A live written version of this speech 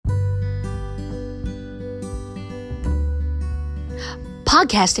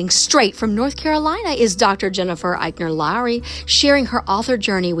Podcasting straight from North Carolina is Dr. Jennifer Eichner Lowry, sharing her author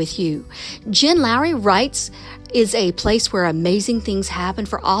journey with you. Jen Lowry Writes is a place where amazing things happen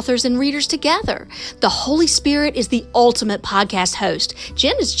for authors and readers together. The Holy Spirit is the ultimate podcast host.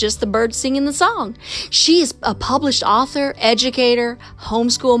 Jen is just the bird singing the song. She is a published author, educator,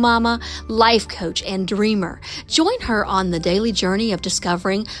 homeschool mama, life coach, and dreamer. Join her on the daily journey of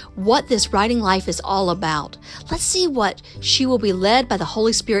discovering what this writing life is all about. Let's see what she will be led by the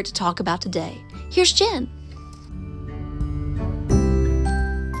Holy Spirit to talk about today. Here's Jen.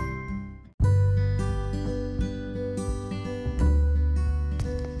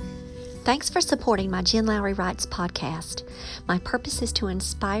 Thanks for supporting my Jen Lowry Writes podcast. My purpose is to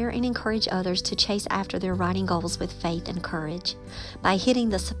inspire and encourage others to chase after their writing goals with faith and courage. By hitting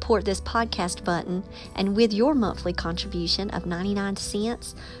the support this podcast button and with your monthly contribution of 99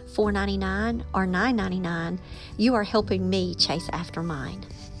 cents, $4.99, or $9.99, you are helping me chase after mine.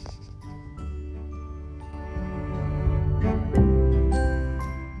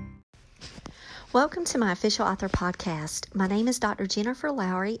 Welcome to my official author podcast. My name is Dr. Jennifer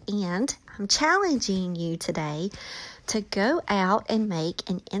Lowry, and I'm challenging you today to go out and make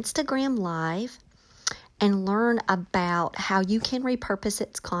an Instagram Live and learn about how you can repurpose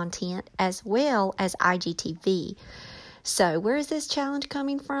its content as well as IGTV. So where is this challenge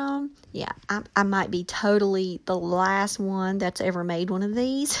coming from? Yeah, I might be totally the last one that's ever made one of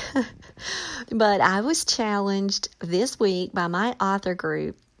these, but I was challenged this week by my author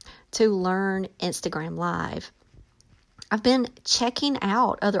group to learn Instagram Live. I've been checking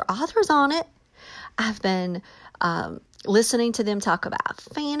out other authors on it. I've been listening to them talk about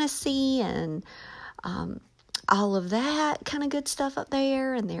fantasy and all of that kind of good stuff up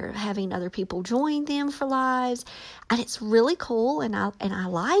there, and they're having other people join them for lives, and it's really cool, and I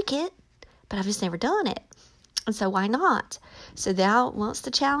like it, but I've just never done it. And so why not? So now, once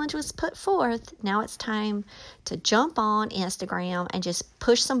the challenge was put forth, now it's time to jump on Instagram and just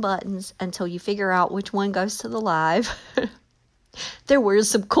push some buttons until you figure out which one goes to the live. There were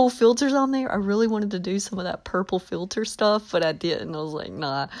some cool filters on there. I really wanted to do some of that purple filter stuff, but I didn't. I was like,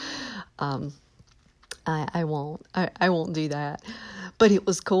 nah, I won't. I won't do that. But it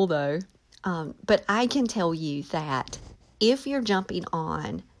was cool though. But I can tell you that if you're jumping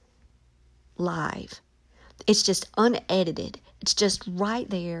on live, it's just unedited. It's just right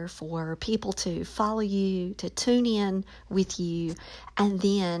there for people to follow you, to tune in with you, and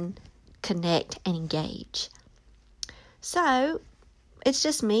then connect and engage. So it's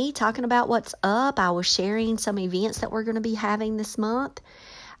just me talking about what's up. I was sharing some events that we're going to be having this month.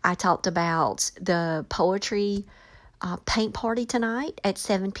 I talked about the poetry paint party tonight at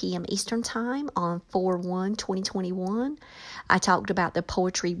 7 p.m. Eastern Time on 4/1/2021. I talked about the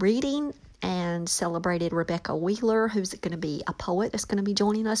poetry reading and celebrated Rebecca Wheeler, who's going to be a poet that's going to be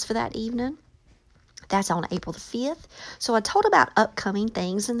joining us for that evening. That's on April the 5th. So I told about upcoming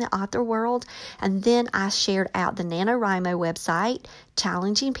things in the author world, and then I shared out the NaNoWriMo website,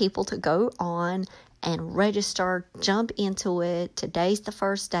 challenging people to go on and register, jump into it. Today's the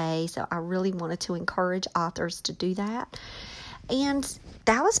first day, so I really wanted to encourage authors to do that. And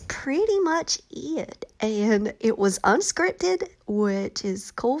that was pretty much it. And it was unscripted, which is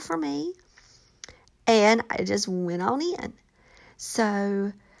cool for me. And I just went on in.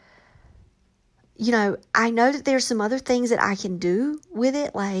 So, I know that there's some other things that I can do with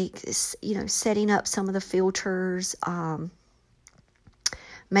it, like, setting up some of the filters,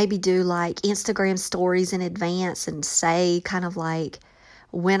 maybe do like Instagram stories in advance and say kind of like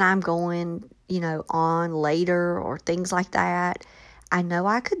when I'm going, on later or things like that. I know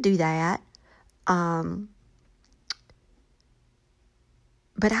I could do that.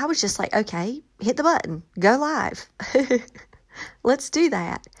 But I was just like, okay, hit the button, go live. Let's do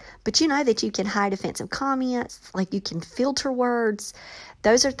that. But you know that you can hide offensive comments, like you can filter words.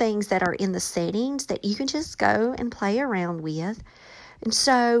 Those are things that are in the settings that you can just go and play around with. And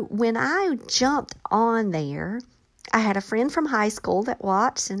so when I jumped on there, I had a friend from high school that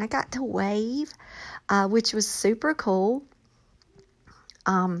watched, and I got to wave, which was super cool.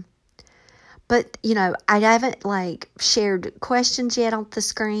 But, I haven't shared questions yet on the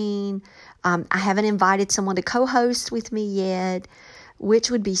screen. I haven't invited someone to co-host with me yet, which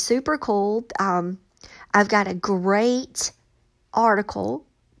would be super cool. I've got a great article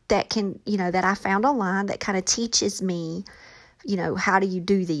that that I found online that kind of teaches me, how do you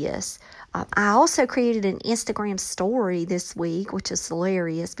do this? I also created an Instagram story this week, which is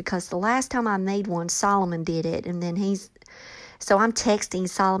hilarious because the last time I made one, Solomon did it, and then so I'm texting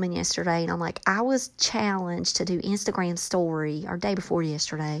Solomon yesterday, and I'm like, I was challenged to do Instagram story, or day before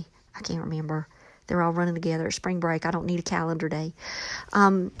yesterday. I can't remember. They're all running together at spring break. I don't need a calendar day.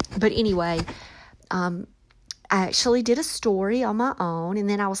 But anyway, I actually did a story on my own, and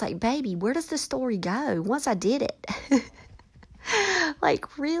then I was like, baby, where does this story go once I did it?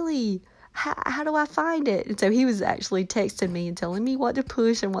 Like, really? How do I find it? And so he was actually texting me and telling me what to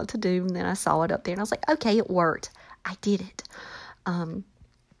push and what to do, and then I saw it up there, and I was like, okay, it worked. I did it.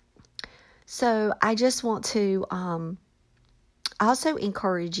 So I just want to also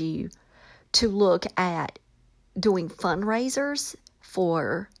encourage you to look at doing fundraisers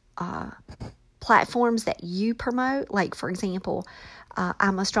for platforms that you promote. Like, for example,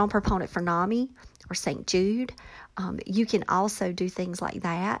 I'm a strong proponent for NAMI or St. Jude. You can also do things like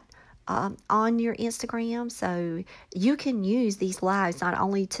that on your Instagram. So you can use these lives not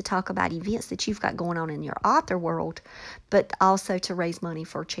only to talk about events that you've got going on in your author world, but also to raise money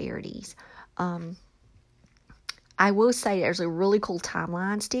for charities. I will say there's a really cool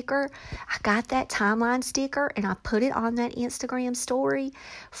timeline sticker. I got that timeline sticker and I put it on that Instagram story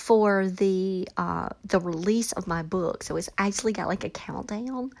for the release of my book. So it's actually got like a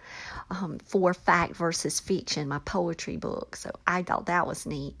countdown for fact versus fiction, my poetry book. So I thought that was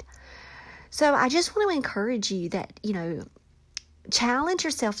neat. So I just want to encourage you that, challenge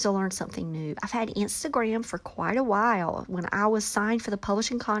yourself to learn something new. I've had Instagram for quite a while. When I was signed for the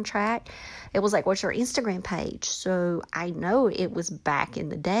publishing contract, it was like, what's your Instagram page? So I know it was back in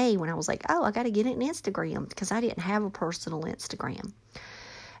the day when I was like, oh, I got to get an Instagram, because I didn't have a personal Instagram.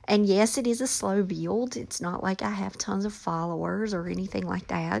 And yes, it is a slow build. It's not like I have tons of followers or anything like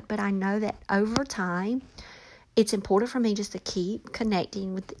that, but I know that over time, it's important for me just to keep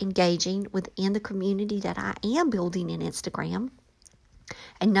connecting engaging within the community that I am building in Instagram.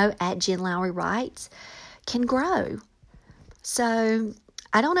 And know at Jen Lowry Writes can grow. So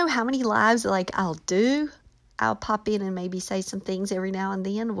I don't know how many lives I'll do. I'll pop in and maybe say some things every now and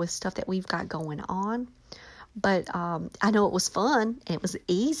then with stuff that we've got going on. But I know it was fun. It was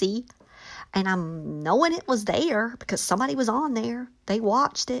easy. And I'm knowing it was there because somebody was on there. They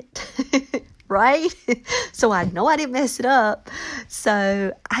watched it. Right? So I know I didn't mess it up.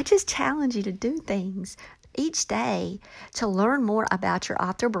 So I just challenge you to do things each day to learn more about your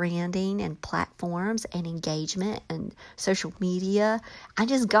author branding and platforms and engagement and social media. I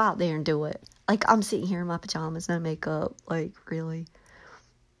just go out there and do it. Like, I'm sitting here in my pajamas, no makeup, like, really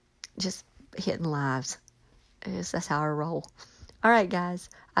just hitting lives. That's how I roll. All right, guys,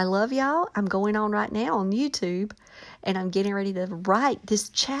 I love y'all. I'm going on right now on YouTube, and I'm getting ready to write this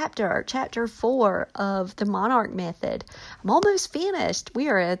chapter 4 of the Monarch Method. I'm almost finished. We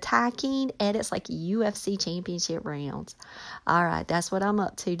are attacking edits like UFC championship rounds. All right, that's what I'm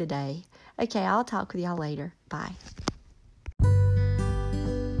up to today. Okay, I'll talk with y'all later. Bye.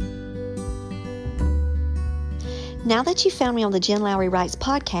 Now that you found me on the Jen Lowry Writes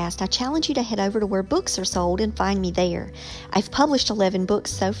podcast, I challenge you to head over to where books are sold and find me there. I've published 11 books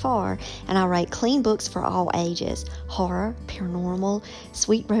so far, and I write clean books for all ages. Horror, paranormal,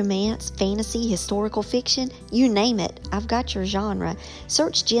 sweet romance, fantasy, historical fiction, you name it. I've got your genre.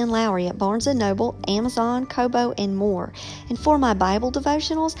 Search Jen Lowry at Barnes & Noble, Amazon, Kobo, and more. And for my Bible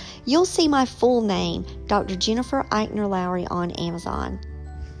devotionals, you'll see my full name, Dr. Jennifer Eichner Lowry, on Amazon.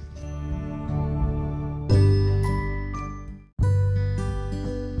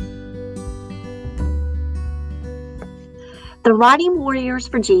 The Writing Warriors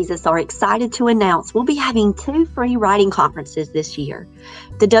for Jesus are excited to announce we'll be having 2 free writing conferences this year.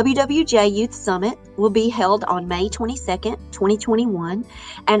 The WWJ Youth Summit will be held on May 22nd, 2021,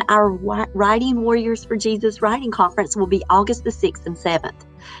 and our Writing Warriors for Jesus Writing Conference will be August the 6th and 7th.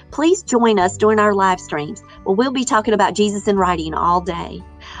 Please join us during our live streams, where we'll be talking about Jesus and writing all day.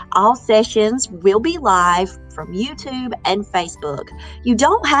 All sessions will be live from YouTube and Facebook. You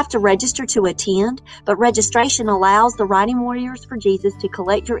don't have to register to attend, but registration allows the Writing Warriors for Jesus to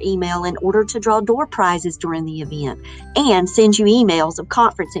collect your email in order to draw door prizes during the event and send you emails of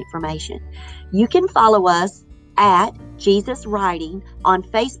conference information. You can follow us at Jesus Writing on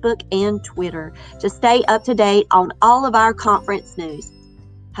Facebook and Twitter to stay up to date on all of our conference news.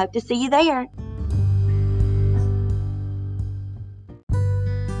 Hope to see you there.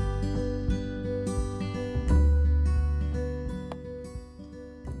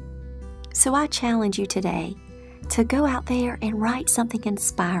 So I challenge you today to go out there and write something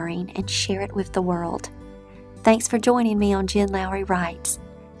inspiring and share it with the world. Thanks for joining me on Jen Lowry Writes.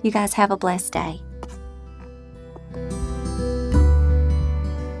 You guys have a blessed day.